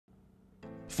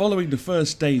Following the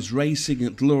first day's racing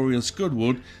at glorious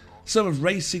Goodwood, some of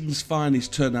racing's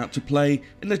finest turned out to play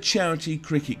in a charity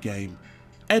cricket game.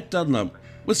 Ed Dunlop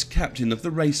was captain of the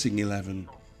racing 11.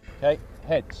 Okay,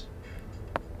 heads.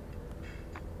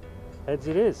 Heads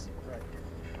it is.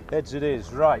 Heads it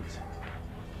is, right.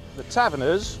 The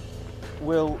Taverners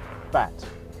will bat.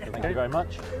 Thank you very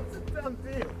much. It's a done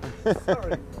deal.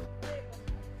 Sorry.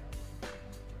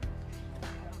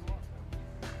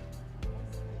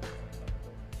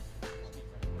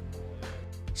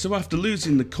 So after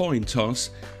losing the coin toss,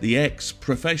 the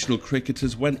ex-professional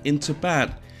cricketers went into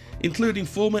bat, including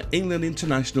former England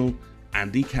international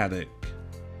Andy Caddick.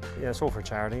 Yeah, it's all for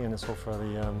charity and it's all for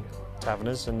the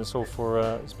Taverners and it's all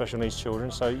for special needs children.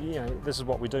 So this is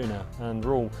what we do now, and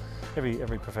we're all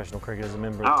every professional cricketer is a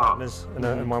member of Taverners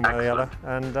in one way or the other.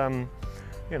 And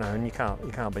and you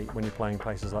can't beat when you're playing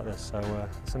places like this. So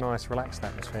it's a nice, relaxed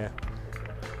atmosphere.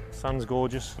 Sun's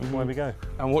gorgeous, away we go.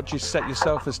 And what do you set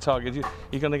yourself as target?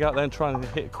 You're going to go out there and try and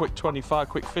hit a quick 25,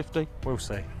 quick 50? We'll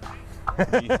see.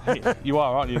 You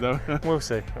are, aren't you, though? We'll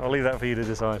see. I'll leave that for you to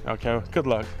decide. Okay, good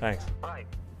luck. Thanks.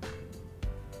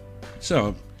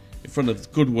 So, in front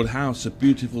of Goodwood House, a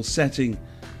beautiful setting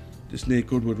just near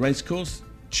Goodwood Racecourse,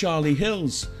 Charlie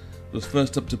Hills was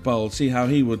first up to bowl. See how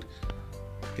he would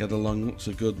get along. Not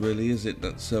so good, really, is it?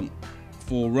 That's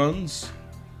 4 runs.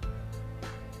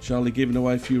 Charlie giving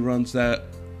away a few runs there.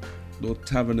 Lord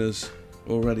Taverners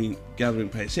already gathering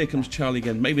pace. Here comes Charlie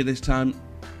again. Maybe this time,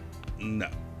 no.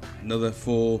 Another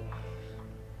 4.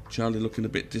 Charlie looking a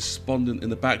bit despondent in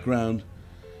the background.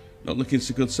 Not looking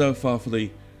so good so far for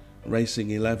the racing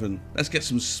 11. Let's get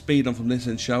some speed on from this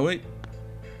end, shall we?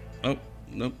 Oh,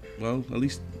 no. Well, at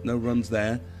least no runs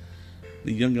there.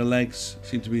 The younger legs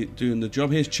seem to be doing the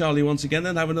job. Here's Charlie once again,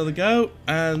 then have another go.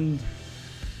 And,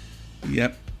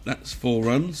 yep. That's 4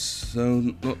 runs,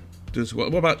 so not just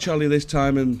what about Charlie this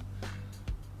time, and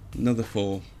another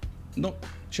 4. Not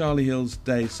Charlie Hill's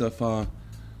day so far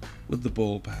with the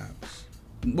ball, perhaps.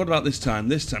 What about this time?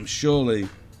 This time, surely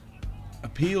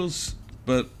appeals,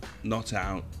 but not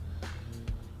out.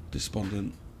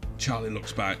 Despondent. Charlie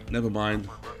looks back. Never mind.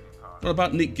 What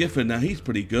about Nick Gifford? Now he's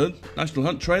pretty good. National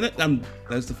Hunt trainer, and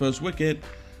there's the first wicket.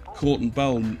 Caught and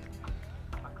bowled.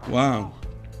 Wow.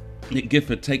 Nick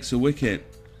Gifford takes a wicket.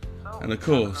 And of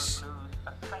course,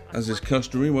 as is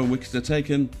customary, when wickets are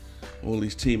taken, all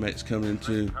his teammates come in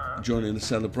to join in the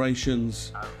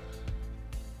celebrations.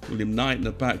 William Knight in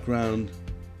the background,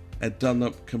 Ed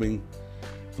Dunlop coming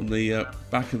from the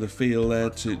back of the field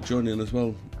there to join in as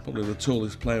well. Probably the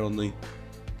tallest player on the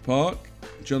park.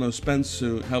 John O'Spence,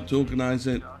 who helped organise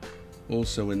it,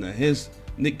 also in there. Here's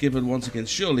Nick Gifford once again.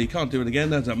 Surely he can't do it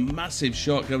again. There's a massive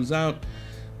shot comes out.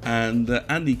 And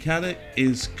Andy Caddick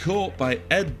is caught by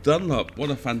Ed Dunlop. What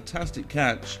a fantastic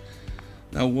catch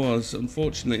that was.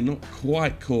 Unfortunately not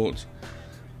quite caught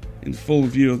in full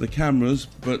view of the cameras,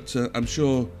 but I'm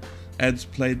sure Ed's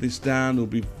played this down. He'll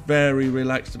be very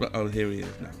relaxed about... Oh, here he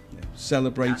is now. Yeah.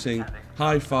 Celebrating.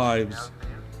 High fives.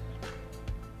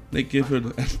 Nick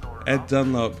Gifford, Ed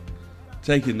Dunlop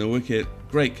taking the wicket.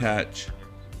 Great catch.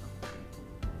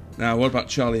 Now what about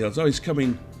Charlie Hills? Oh, he's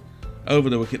coming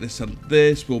over the wicket this time.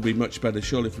 This will be much better,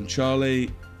 surely, from Charlie.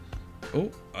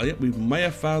 Oh, yeah, we may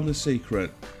have found the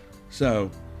secret. So,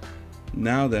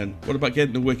 now then, what about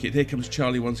getting the wicket? Here comes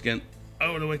Charlie once again.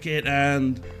 Over the wicket,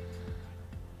 and...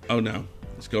 oh no,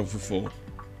 it's gone for 4.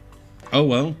 Oh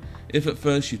well, if at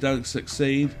first you don't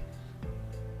succeed,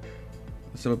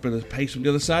 let's have a bit of pace from the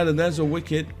other side, and there's a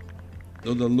wicket.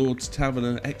 Another Lord's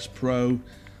Taverner, ex-pro,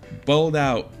 bowled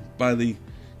out by the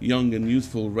young and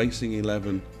youthful racing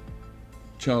 11.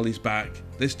 Charlie's back.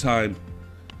 This time,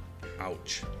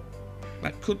 ouch.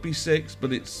 That could be 6,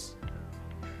 but it's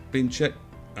been checked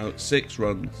out. 6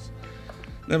 runs.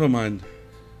 Never mind,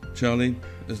 Charlie,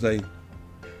 as they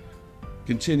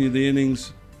continue the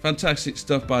innings. Fantastic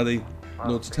stuff by the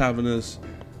Lord's Taverners.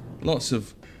 Lots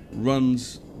of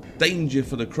runs. Danger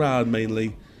for the crowd,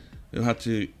 mainly, who had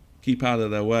to keep out of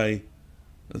their way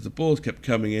as the balls kept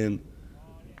coming in.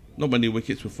 Not many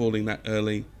wickets were falling that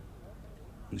early.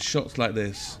 And shots like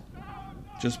this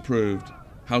just proved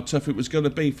how tough it was going to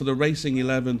be for the racing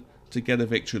 11 to get a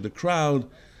victory. The crowd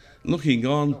looking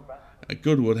on at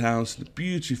Goodwood House, the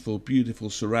beautiful, beautiful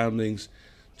surroundings,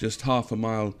 just half a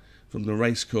mile from the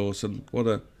racecourse, and what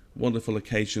a wonderful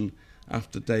occasion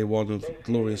after day 1 of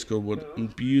glorious Goodwood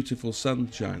and beautiful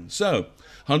sunshine. So,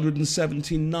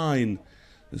 179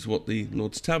 is what the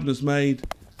Lord's Taverners made.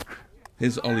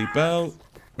 Here's Ollie Bell,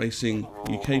 racing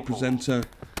UK presenter,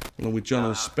 along with John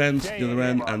O'Spence at the other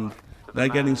end, and they're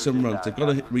getting some runs. They've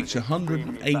got to reach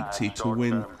 180 to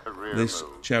win this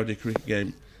charity cricket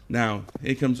game. Now,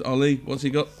 here comes Ollie. What's he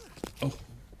got? Oh,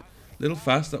 little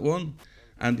fast, that one.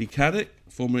 Andy Caddick,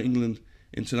 former England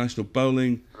international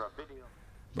bowling.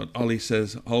 But Ollie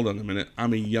says, hold on a minute,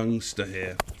 I'm a youngster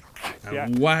here.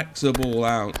 And whacks the ball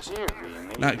out.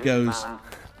 That goes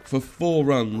for 4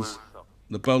 runs.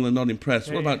 The bowler not impressed.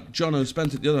 What about Jono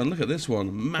Spence at the other end? Look at this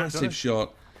one. Massive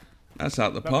shot. That's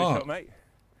out the park. Shot, mate.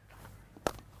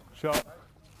 Shot.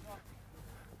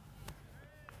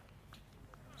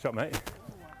 Shot, mate.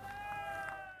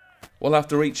 Well,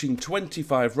 after reaching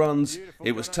 25 runs,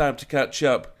 it was time to catch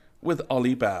up with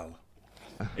Ollie Bell.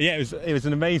 Yeah, it was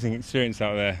an amazing experience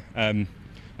out there.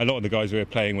 A lot of the guys we were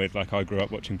playing with, like I grew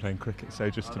up watching playing cricket, so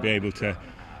just to be able to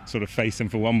sort of face them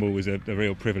for 1 ball was a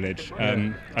real privilege. I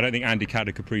don't think Andy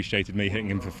Caddick appreciated me hitting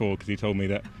him for 4 because he told me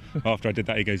that after I did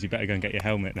that he goes, you better go and get your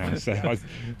helmet now. So I was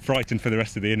frightened for the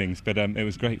rest of the innings, but it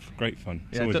was great fun.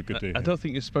 It's always a good do. I don't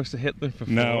think you're supposed to hit them for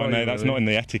 4. No, that's not in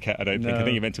the etiquette, I don't think. I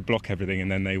think you're meant to block everything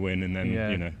and then they win and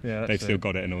then they've still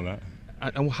got it and all that.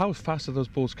 And how fast are those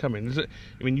balls coming? Is it?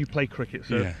 I mean, you play cricket,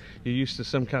 so you're used to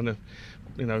some kind of,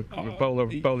 bowler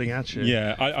bowling at you.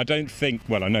 Yeah, I don't think.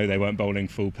 Well, I know they weren't bowling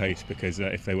full pace because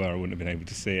if they were, I wouldn't have been able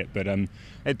to see it. But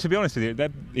to be honest with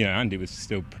you, Andy was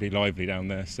still pretty lively down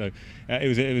there, so it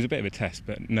was a bit of a test,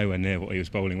 but nowhere near what he was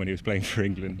bowling when he was playing for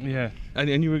England. Yeah,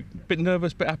 and you were a bit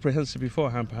nervous, a bit apprehensive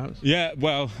beforehand, perhaps. Yeah,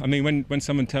 well, I mean, when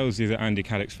someone tells you that Andy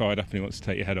Caddick's fired up and he wants to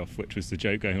take your head off, which was the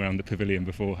joke going around the pavilion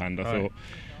beforehand, I thought,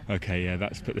 okay, yeah,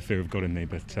 that's put the fear of God in me.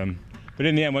 But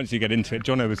in the end, once you get into it,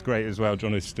 Jono was great as well.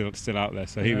 Jono's still out there,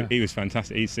 so he was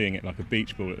fantastic. He's seeing it like a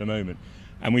beach ball at the moment.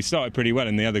 And we started pretty well,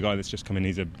 and the other guy that's just come in,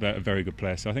 he's a very good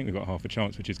player, so I think we've got half a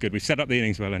chance, which is good. We've set up the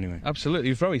innings well anyway. Absolutely,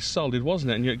 it was very solid,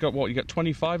 wasn't it? And you got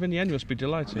 25 in the end, you must be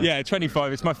delighted. Yeah,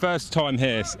 25. It's my first time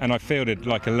here, and I fielded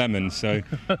like a lemon, so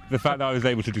the fact that I was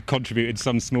able to contribute in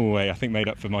some small way, I think made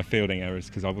up for my fielding errors,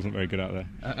 because I wasn't very good out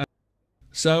there.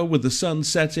 So, with the sun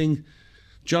setting,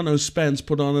 Jono Spence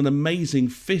put on an amazing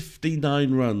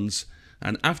 59 runs,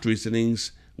 and after his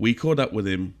innings, we caught up with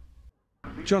him.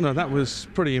 Jono, that was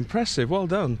pretty impressive. Well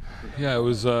done. Yeah, it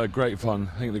was great fun.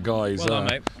 I think the guys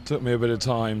took me a bit of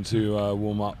time to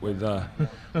warm up with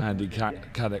Andy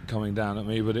Caddick coming down at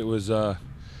me, but it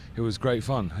was great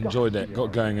fun. Enjoyed it.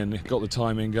 Got going and got the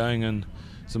timing going, and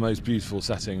it's the most beautiful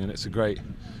setting, and it's a great,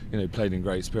 played in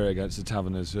great spirit against the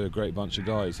Taverners, who are a great bunch of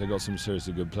guys. They got some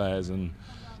seriously good players, and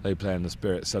they play in the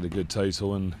spirit, set a good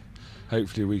total, and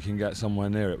hopefully we can get somewhere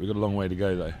near it. We've got a long way to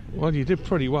go though. Well, you did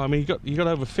pretty well. I mean, you got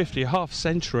over 50, a half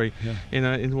century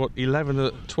in what, 11 or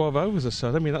 12 overs or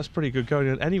so. I mean, that's pretty good going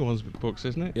in anyone's books,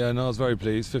 isn't it? Yeah, no, I was very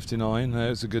pleased. 59,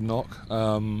 it's a good knock.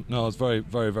 No, I was very,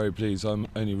 very, very pleased. I'm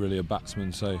only really a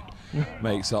batsman, so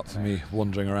makes up for me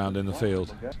wandering around in the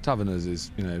field. Taverners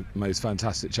is, most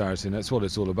fantastic charity, and that's what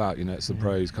it's all about. It's the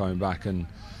pros coming back and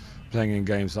playing in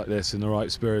games like this in the right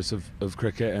spirit of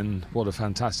cricket, and what a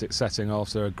fantastic setting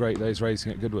after a great day's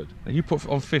racing at Goodwood. You put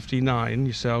on 59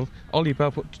 yourself. Ollie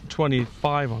Bell put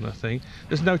 25 on, I think.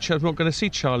 There's no chance we're not going to see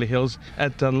Charlie Hills,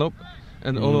 Ed Dunlop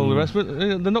and all the rest, but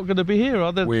they're not going to be here,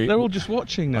 are they? They're all just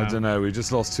watching now. I don't know, we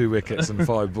just lost 2 wickets and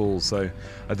 5 balls, so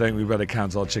I think we better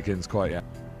count our chickens quite yet.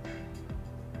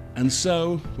 And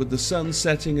so, with the sun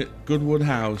setting at Goodwood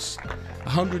House,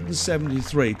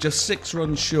 173, just 6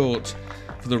 runs short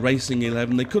for the Racing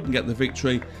 11. They couldn't get the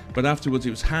victory, but afterwards it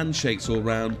was handshakes all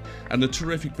round and a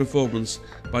terrific performance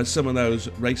by some of those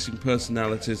racing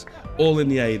personalities, all in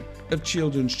the aid of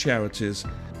children's charities.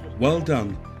 Well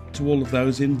done to all of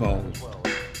those involved.